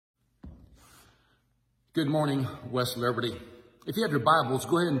Good morning, West Liberty. If you have your Bibles,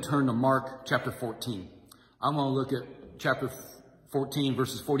 go ahead and turn to Mark chapter 14. I'm going to look at chapter 14,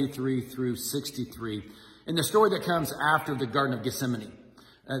 verses 43 through 63. And the story that comes after the Garden of Gethsemane,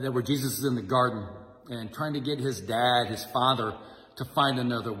 that where Jesus is in the garden and trying to get his dad, his father, to find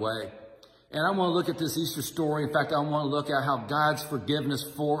another way. And I want to look at this Easter story. In fact, I want to look at how God's forgiveness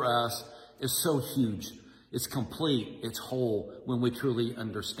for us is so huge. It's complete. It's whole when we truly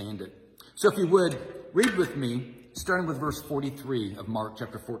understand it. So if you would, read with me, starting with verse 43 of Mark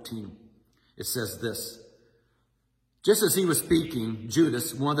chapter 14. It says this: Just as he was speaking,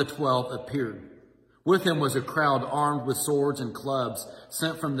 Judas, one of the 12, appeared. With him was a crowd armed with swords and clubs,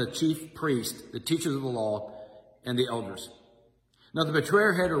 sent from the chief priest, the teachers of the law, and the elders. Now the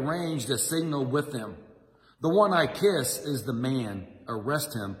betrayer had arranged a signal with them. The one I kiss is the man.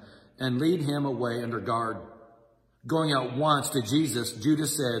 Arrest him and lead him away under guard. Going out once to Jesus,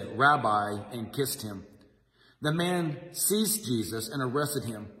 Judas said, Rabbi, and kissed him. The man seized Jesus and arrested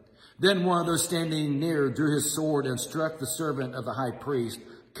him. Then one of those standing near drew his sword and struck the servant of the high priest,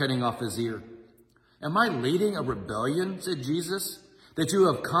 cutting off his ear. Am I leading a rebellion, said Jesus, that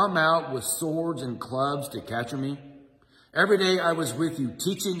you have come out with swords and clubs to capture me? Every day I was with you,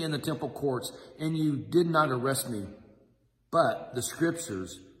 teaching in the temple courts, and you did not arrest me. But the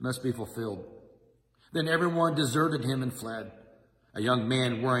scriptures must be fulfilled. Then everyone deserted him and fled. A young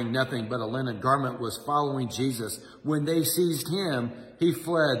man wearing nothing but a linen garment was following Jesus. When they seized him, he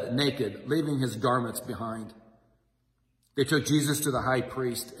fled naked, leaving his garments behind. They took Jesus to the high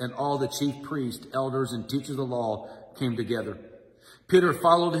priest, and all the chief priests, elders, and teachers of the law came together. Peter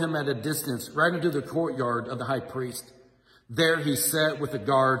followed him at a distance, right into the courtyard of the high priest. There he sat with the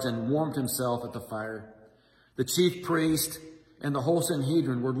guards and warmed himself at the fire. The chief priest and the whole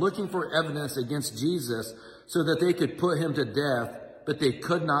Sanhedrin were looking for evidence against Jesus so that they could put him to death, but they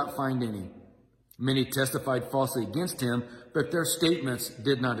could not find any. Many testified falsely against him, but their statements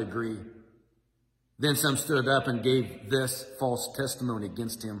did not agree. Then some stood up and gave this false testimony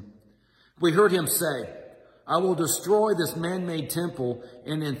against him. We heard him say, I will destroy this man-made temple,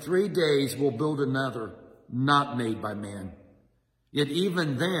 and in 3 days will build another, not made by man. Yet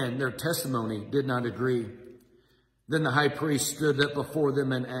even then their testimony did not agree. Then the high priest stood up before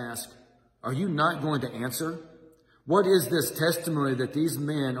them and asked, Are you not going to answer? What is this testimony that these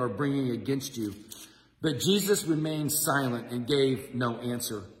men are bringing against you? But Jesus remained silent and gave no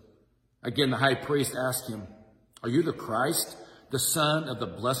answer. Again, the high priest asked him, Are you the Christ, the Son of the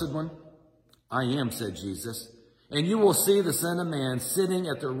Blessed One? I am, said Jesus. And you will see the Son of Man sitting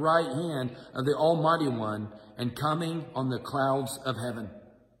at the right hand of the Almighty One and coming on the clouds of heaven.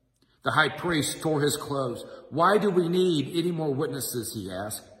 The high priest tore his clothes. Why do we need any more witnesses, he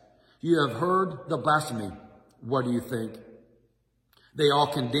asked. You have heard the blasphemy. What do you think? They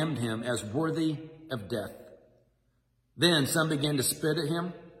all condemned him as worthy of death. Then some began to spit at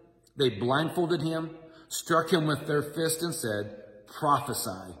him. They blindfolded him, struck him with their fists and said,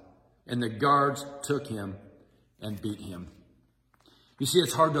 Prophesy. And the guards took him and beat him. You see,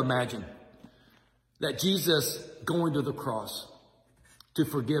 it's hard to imagine that Jesus going to the cross to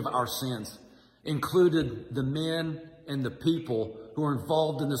forgive our sins included the men and the people who are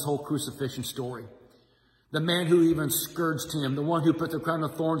involved in this whole crucifixion story. The man who even scourged him, the one who put the crown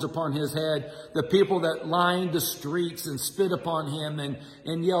of thorns upon his head, the people that lined the streets and spit upon him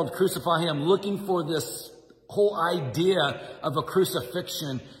and yelled, Crucify him, looking for this whole idea of a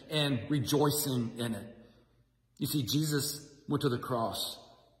crucifixion and rejoicing in it. You see, Jesus went to the cross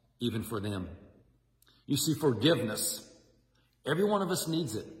even for them. You see, forgiveness, every one of us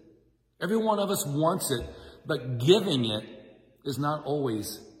needs it. Every one of us wants it, but giving it is not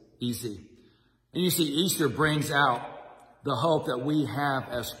always easy. And you see, Easter brings out the hope that we have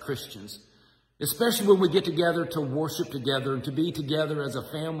as Christians, especially when we get together to worship together and to be together as a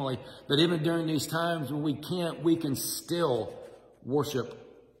family, that even during these times when we can't, we can still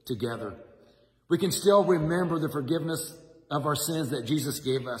worship together. We can still remember the forgiveness of our sins that Jesus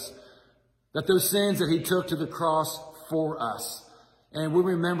gave us, that those sins that he took to the cross for us. And we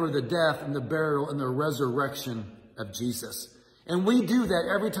remember the death and the burial and the resurrection of Jesus. And we do that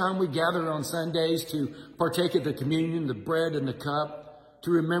every time we gather on Sundays to partake of the communion, the bread and the cup,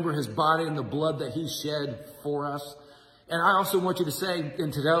 to remember his body and the blood that he shed for us. And I also want you to say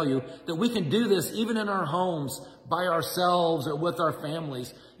and to tell you that we can do this even in our homes, by ourselves or with our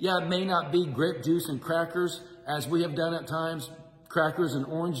families. Yeah, it may not be grape juice and crackers, as we have done at times, crackers and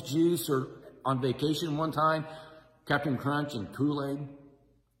orange juice, or on vacation one time, Captain Crunch and Kool-Aid.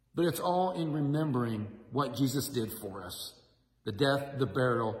 But it's all in remembering what Jesus did for us. The death, the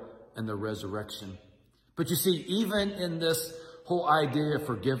burial, and the resurrection. But you see, even in this whole idea of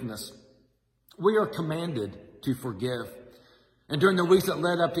forgiveness, we are commanded to forgive. And during the weeks that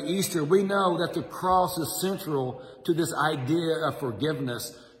led up to Easter, we know that the cross is central to this idea of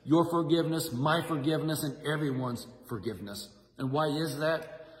forgiveness. Your forgiveness, my forgiveness, and everyone's forgiveness. And why is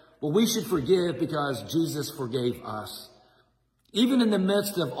that? Well, we should forgive because Jesus forgave us. Even in the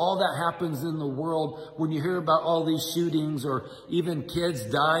midst of all that happens in the world, when you hear about all these shootings or even kids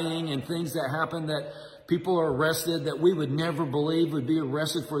dying and things that happen that people are arrested that we would never believe would be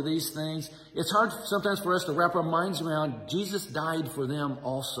arrested for these things, it's hard sometimes for us to wrap our minds around Jesus died for them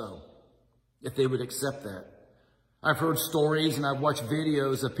also, if they would accept that. I've heard stories and I've watched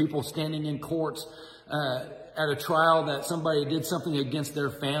videos of people standing in courts at a trial that somebody did something against their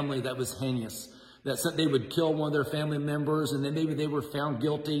family that was heinous. That they would kill one of their family members, and then maybe they were found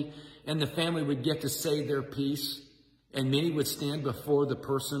guilty, and the family would get to say their piece, and many would stand before the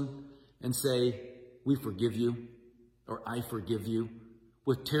person and say, "We forgive you," or "I forgive you,"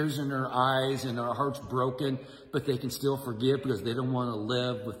 with tears in their eyes and their hearts broken, but they can still forgive because they don't want to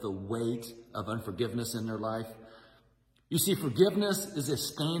live with the weight of unforgiveness in their life. You see, forgiveness is a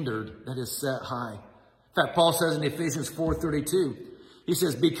standard that is set high. In fact, Paul says in Ephesians 4:32, he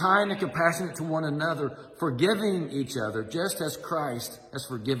says, "Be kind and compassionate to one another, forgiving each other, just as Christ has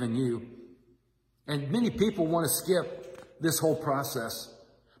forgiven you." And many people want to skip this whole process.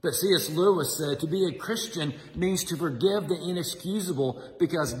 But C.S. Lewis said, to be a Christian means to forgive the inexcusable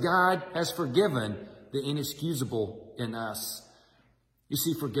because God has forgiven the inexcusable in us. You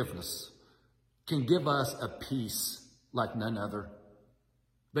see, forgiveness can give us a peace like none other.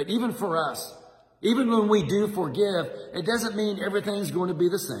 But even for us, even when we do forgive, it doesn't mean everything's going to be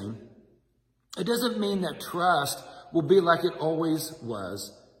the same. It doesn't mean that trust will be like it always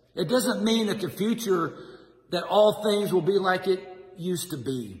was. It doesn't mean that the future, that all things will be like it used to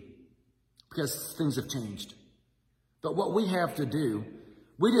be, because things have changed. But what we have to do,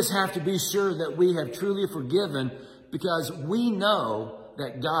 we just have to be sure that we have truly forgiven, because we know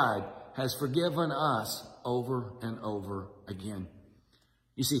that God has forgiven us over and over again.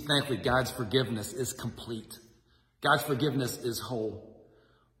 You see, thankfully, God's forgiveness is complete. God's forgiveness is whole.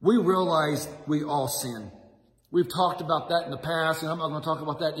 We realize we all sin. We've talked about that in the past, and I'm not going to talk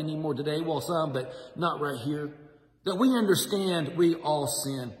about that anymore today. Well, some, but not right here. That we understand we all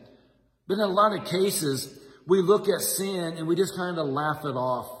sin. But in a lot of cases, we look at sin and we just kind of laugh it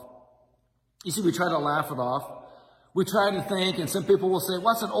off. You see, we try to laugh it off. We try to think, and some people will say,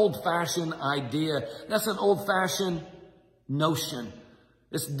 well, that's an old-fashioned idea. That's an old-fashioned notion.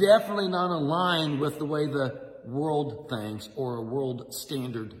 It's definitely not aligned with the way the world thinks or a world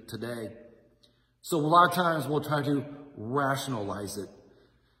standard today. So a lot of times we'll try to rationalize it.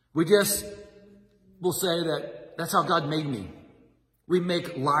 We just will say that that's how God made me. We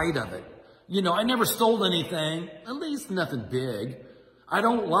make light of it. You know, I never stole anything, at least nothing big. I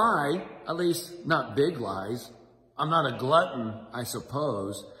don't lie, at least not big lies. I'm not a glutton, I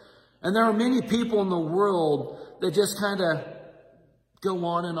suppose. And there are many people in the world that just kind of go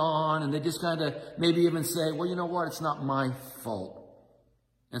on, and they just kind of maybe even say, well, you know what, it's not my fault.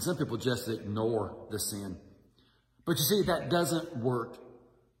 And some people just ignore the sin. But you see, that doesn't work.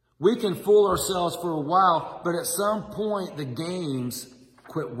 We can fool ourselves for a while, but at some point the games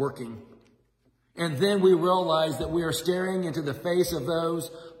quit working. And then we realize that we are staring into the face of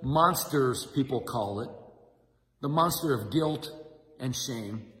those monsters, people call it, the monster of guilt and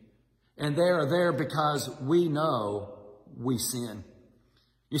shame. And they are there because we know we sin.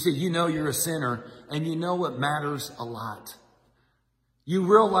 You see, you know you're a sinner, and you know it matters a lot. You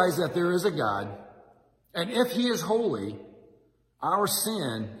realize that there is a God, and if He is holy, our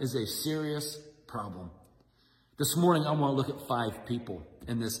sin is a serious problem. This morning, I want to look at 5 people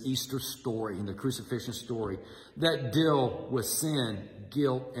in this Easter story, in the crucifixion story, that deal with sin,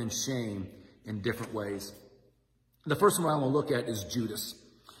 guilt, and shame in different ways. The first one I want to look at is Judas.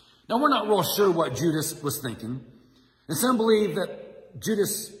 Now, we're not real sure what Judas was thinking, and some believe that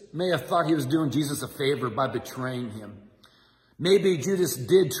Judas may have thought he was doing Jesus a favor by betraying him. Maybe Judas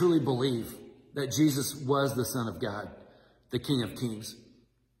did truly believe that Jesus was the Son of God, the King of Kings.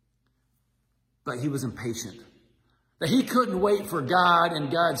 But he was impatient. That he couldn't wait for God and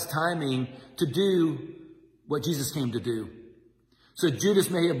God's timing to do what Jesus came to do. So Judas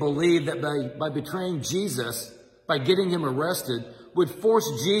may have believed that by betraying Jesus, by getting him arrested, would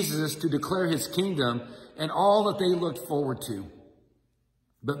force Jesus to declare his kingdom and all that they looked forward to.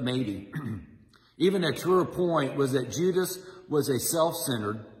 But maybe, even a truer point was that Judas was a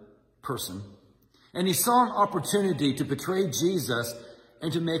self-centered person. And he saw an opportunity to betray Jesus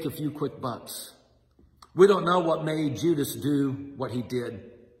and to make a few quick bucks. We don't know what made Judas do what he did.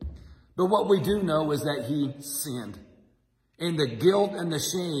 But what we do know is that he sinned. And the guilt and the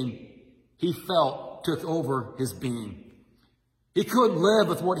shame he felt took over his being. He couldn't live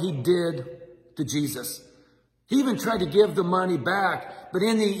with what he did to Jesus. He even tried to give the money back, but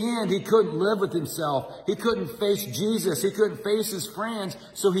in the end, he couldn't live with himself. He couldn't face Jesus. He couldn't face his friends,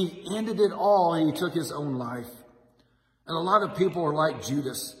 so he ended it all and he took his own life. And a lot of people are like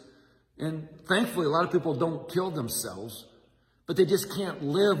Judas. And thankfully, a lot of people don't kill themselves, but they just can't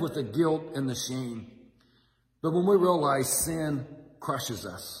live with the guilt and the shame. But when we realize sin crushes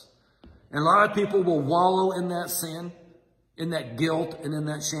us, and a lot of people will wallow in that sin, in that guilt and in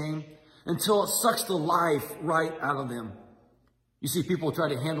that shame, until it sucks the life right out of them. You see, people try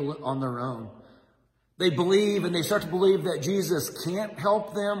to handle it on their own. They believe and they start to believe that Jesus can't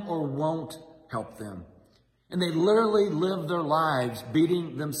help them or won't help them. And they literally live their lives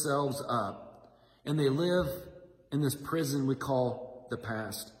beating themselves up. And they live in this prison we call the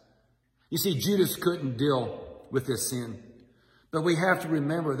past. You see, Judas couldn't deal with this sin. But we have to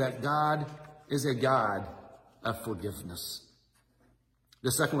remember that God is a God of forgiveness.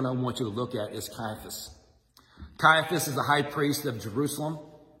 The second one I want you to look at is Caiaphas. Caiaphas is the high priest of Jerusalem.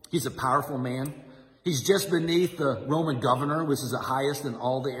 He's a powerful man. He's just beneath the Roman governor, which is the highest in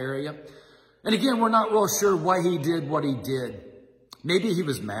all the area. And again, we're not real sure why he did what he did. Maybe he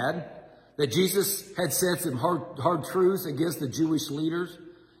was mad that Jesus had said some hard truths against the Jewish leaders,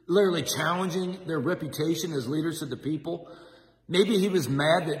 literally challenging their reputation as leaders of the people. Maybe he was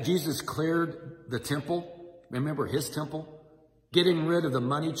mad that Jesus cleared the temple. Remember his temple? Getting rid of the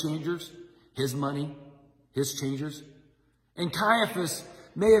money changers, his money, his changers. And Caiaphas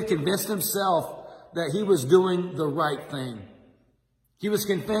may have convinced himself that he was doing the right thing. He was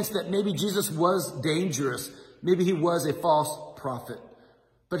convinced that maybe Jesus was dangerous. Maybe he was a false prophet.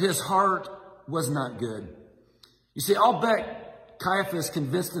 But his heart was not good. You see, I'll bet Caiaphas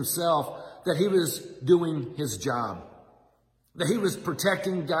convinced himself that he was doing his job, that he was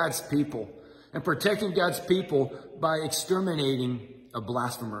protecting God's people, and protecting God's people by exterminating a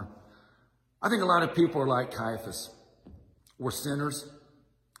blasphemer. I think a lot of people are like Caiaphas. We're sinners,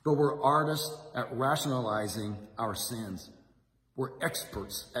 but we're artists at rationalizing our sins. We're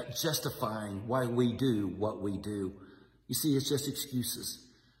experts at justifying why we do what we do. You see, it's just excuses.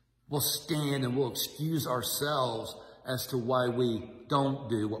 We'll stand and we'll excuse ourselves as to why we don't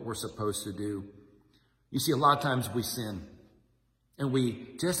do what we're supposed to do. You see, a lot of times we sin, and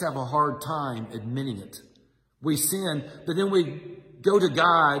we just have a hard time admitting it. We sin, but then we go to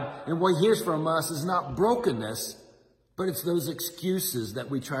God, and what he hears from us is not brokenness, but it's those excuses that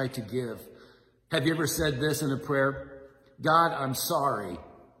we try to give. Have you ever said this in a prayer? God, I'm sorry,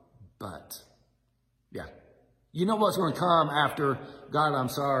 but. Yeah. You know what's going to come after God, I'm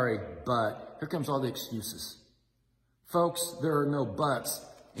sorry, but. Here comes all the excuses. Folks, there are no buts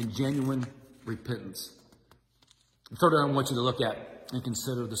in genuine repentance. The third one I want you to look at and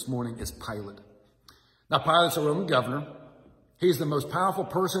consider this morning is Pilate. Now, Pilate's a Roman governor. He's the most powerful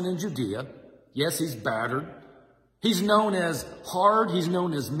person in Judea. Yes, he's battered. He's known as hard. He's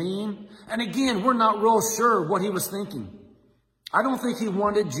known as mean. And again, we're not real sure what he was thinking. I don't think he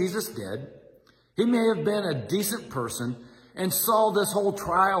wanted Jesus dead. He may have been a decent person and saw this whole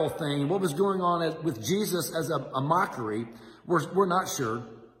trial thing, what was going on with Jesus, as a mockery. We're not sure.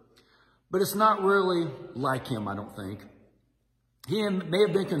 But it's not really like him, I don't think. He may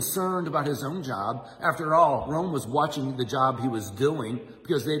have been concerned about his own job. After all, Rome was watching the job he was doing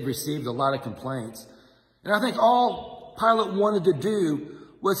because they'd received a lot of complaints. And I think all Pilate wanted to do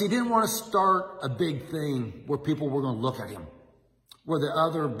was he didn't want to start a big thing where people were going to look at him, where the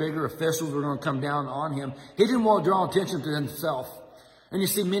other bigger officials were going to come down on him. He didn't want to draw attention to himself. And you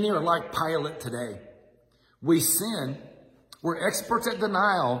see, many are like Pilate today. We sin. We're experts at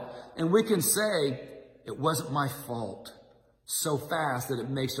denial, and we can say, it wasn't my fault, so fast that it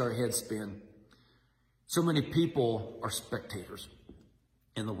makes our head spin. So many people are spectators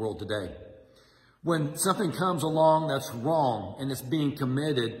in the world today. When something comes along that's wrong and it's being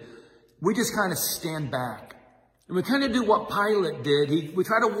committed, we just kind of stand back. And we kind of do what Pilate did. We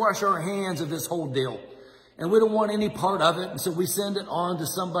try to wash our hands of this whole deal. And we don't want any part of it, and so we send it on to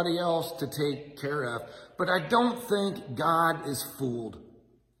somebody else to take care of. But I don't think God is fooled.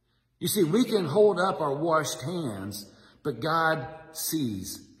 You see, we can hold up our washed hands, but God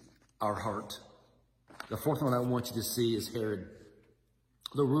sees our heart. The fourth one I want you to see is Herod,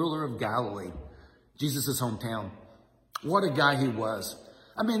 the ruler of Galilee, Jesus' hometown. What a guy he was.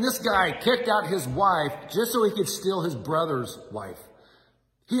 I mean, this guy kicked out his wife just so he could steal his brother's wife.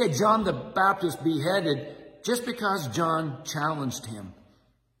 He had John the Baptist beheaded just because John challenged him.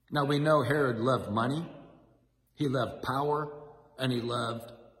 Now, we know Herod loved money, he loved power, and he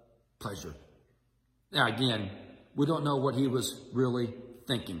loved pleasure. Now, again, we don't know what he was really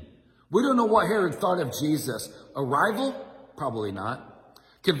thinking. We don't know what Herod thought of Jesus. A rival? Probably not.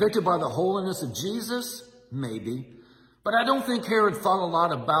 Convicted by the holiness of Jesus? Maybe. But I don't think Herod thought a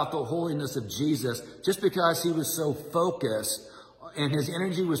lot about the holiness of Jesus just because he was so focused and his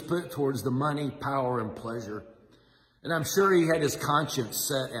energy was put towards the money, power, and pleasure. And I'm sure he had his conscience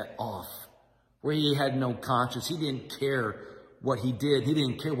set at off, where he had no conscience. He didn't care what he did. He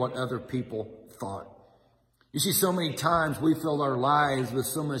didn't care what other people thought. You see, so many times we fill our lives with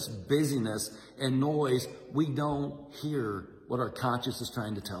so much busyness and noise, we don't hear what our conscience is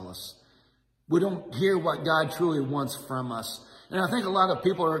trying to tell us. We don't hear what God truly wants from us. And I think a lot of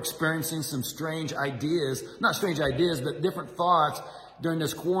people are experiencing some strange ideas, not strange ideas, but different thoughts during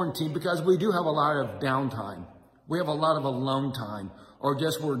this quarantine because we do have a lot of downtime. We have a lot of alone time, or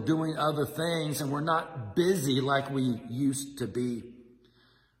just we're doing other things and we're not busy like we used to be.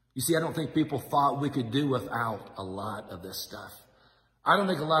 You see, I don't think people thought we could do without a lot of this stuff. I don't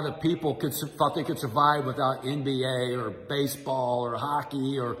think a lot of people thought they could survive without NBA or baseball or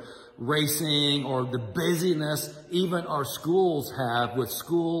hockey or racing or the busyness even our schools have with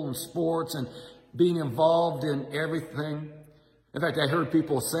school and sports and being involved in everything. In fact, I heard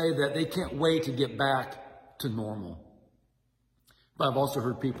people say that they can't wait to get back to normal. But I've also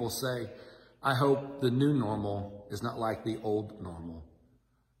heard people say, I hope the new normal is not like the old normal.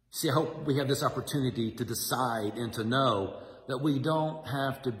 See, I hope we have this opportunity to decide and to know that we don't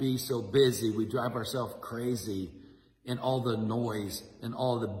have to be so busy. We drive ourselves crazy in all the noise and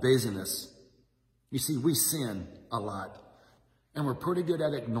all the busyness. You see, we sin a lot, and we're pretty good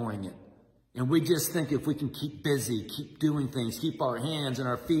at ignoring it. And we just think if we can keep busy, keep doing things, keep our hands and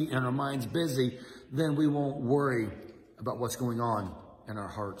our feet and our minds busy, then we won't worry about what's going on in our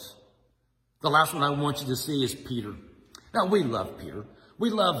hearts. The last one I want you to see is Peter. Now, we love Peter. We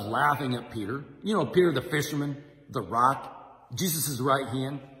love laughing at Peter. You know, Peter the fisherman, the rock, Jesus' right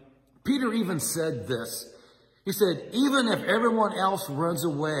hand. Peter even said this. He said, even if everyone else runs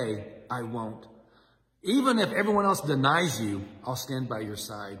away, I won't. Even if everyone else denies you, I'll stand by your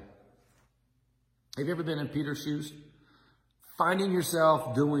side. Have you ever been in Peter's shoes? Finding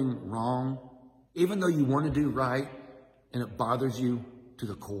yourself doing wrong, even though you want to do right, and it bothers you to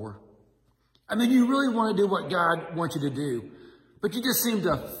the core. I mean, you really want to do what God wants you to do, but you just seem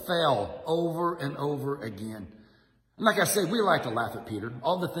to fail over and over again. And like I said, we like to laugh at Peter.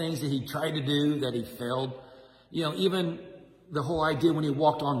 All the things that he tried to do, that he failed. You know, even the whole idea when he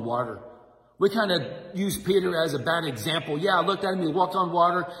walked on water. We kind of use Peter as a bad example. Yeah, I looked at him, he walked on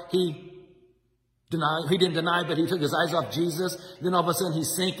water. He didn't deny, but he took his eyes off Jesus. Then all of a sudden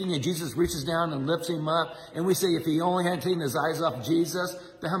he's sinking and Jesus reaches down and lifts him up. And we say if he only had taken his eyes off Jesus,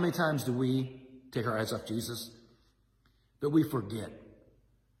 then how many times do we take our eyes off Jesus? But we forget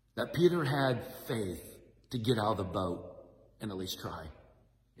that Peter had faith to get out of the boat and at least try.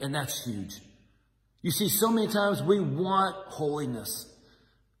 And that's huge. You see, so many times we want holiness.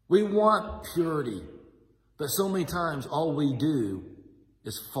 We want purity. But so many times all we do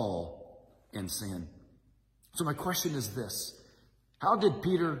is fall and sin. So my question is this. How did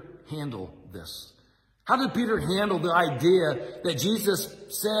Peter handle this? How did Peter handle the idea that Jesus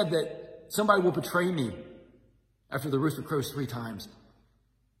said that somebody will betray me after the rooster crows 3 times?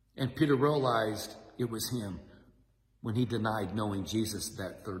 And Peter realized it was him when he denied knowing Jesus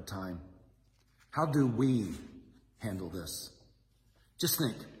that 3rd time. How do we handle this? Just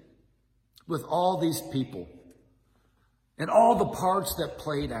think, with all these people and all the parts that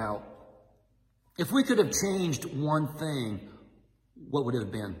played out, if we could have changed one thing, what would it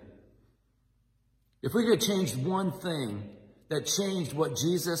have been? If we could have changed one thing that changed what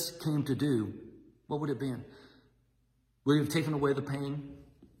Jesus came to do, what would it have been? Would we have taken away the pain?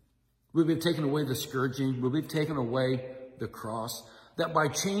 Would we have taken away the scourging? Would we have taken away the cross? That by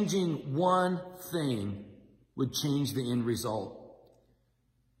changing one thing would change the end result.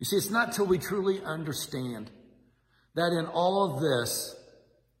 You see, it's not till we truly understand that in all of this,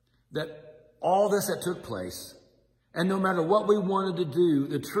 that took place, and no matter what we wanted to do,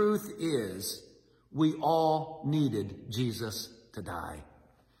 the truth is we all needed Jesus to die.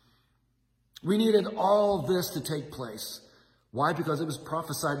 We needed all this to take place. Why? Because it was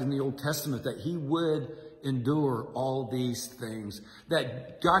prophesied in the Old Testament that he would endure all these things,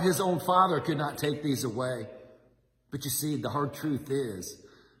 that God, his own Father, could not take these away. But you see, the hard truth is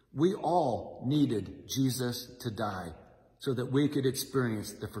we all needed Jesus to die so that we could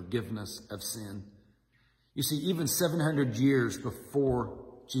experience the forgiveness of sin. You see, even 700 years before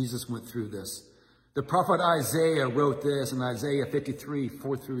Jesus went through this, the prophet Isaiah wrote this in Isaiah 53,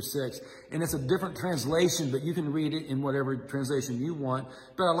 4-6. And it's a different translation, but you can read it in whatever translation you want.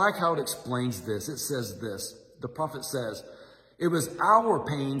 But I like how it explains this. It says this. The prophet says, It was our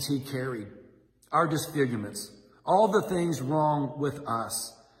pains he carried, our disfigurements, all the things wrong with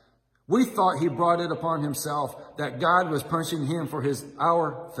us. We thought he brought it upon himself, that God was punishing him for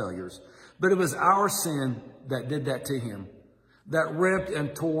our failures. But it was our sin that did that to him, that ripped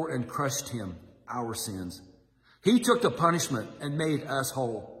and tore and crushed him, our sins. He took the punishment and made us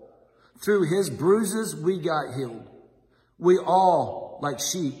whole. Through his bruises, we got healed. We all, like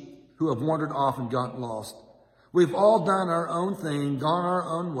sheep who have wandered off and gotten lost. We've all done our own thing, gone our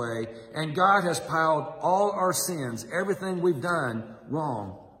own way, and God has piled all our sins, everything we've done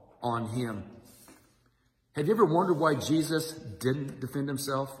wrong, on him. Have you ever wondered why Jesus didn't defend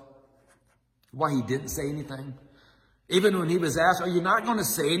himself? Why he didn't say anything? Even when he was asked, are you not going to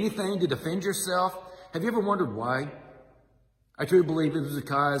say anything to defend yourself? Have you ever wondered why? I truly believe it was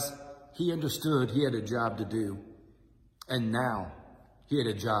because he understood he had a job to do. And now he had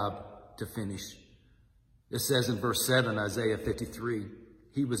a job to finish. It says in verse 7, Isaiah 53,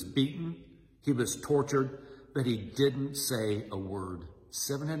 he was beaten, he was tortured, but he didn't say a word.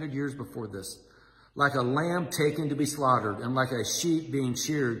 700 years before this. Like a lamb taken to be slaughtered and like a sheep being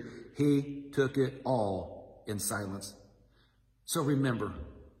sheared, he took it all in silence. So remember,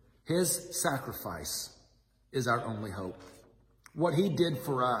 his sacrifice is our only hope. What he did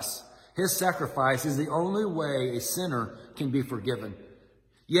for us, his sacrifice is the only way a sinner can be forgiven.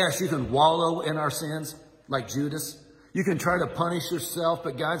 Yes, you can wallow in our sins like Judas. You can try to punish yourself,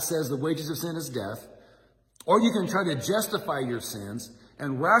 but God says the wages of sin is death. Or you can try to justify your sins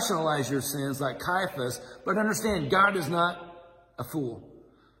and rationalize your sins like Caiaphas, but understand God is not a fool.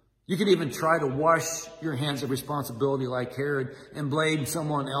 You can even try to wash your hands of responsibility like Herod and blame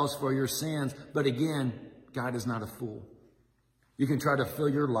someone else for your sins, but again, God is not a fool. You can try to fill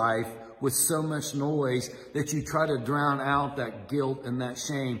your life with so much noise that you try to drown out that guilt and that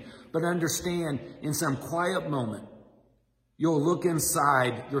shame, but understand in some quiet moment, you'll look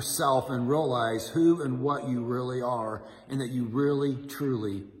inside yourself and realize who and what you really are and that you really,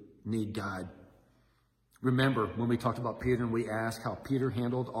 truly need God. Remember when we talked about Peter and we asked how Peter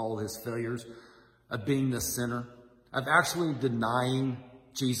handled all of his failures of being the sinner, of actually denying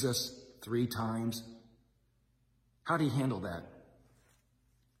Jesus 3 times. How did he handle that?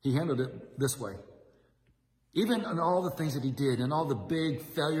 He handled it this way. Even in all the things that he did and all the big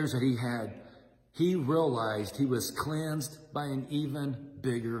failures that he had, he realized he was cleansed by an even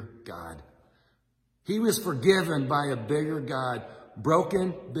bigger God. He was forgiven by a bigger God,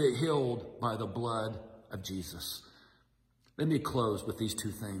 broken but healed by the blood of Jesus. Let me close with these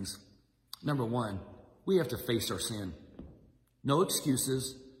 2 things. Number 1, we have to face our sin. No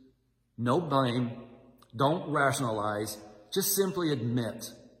excuses, no blame, don't rationalize, just simply admit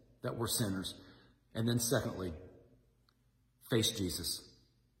that we're sinners. And then secondly, face Jesus.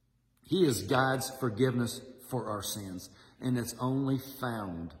 He is God's forgiveness for our sins, and it's only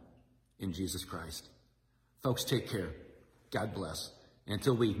found in Jesus Christ. Folks, take care. God bless.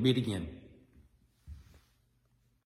 Until we meet again.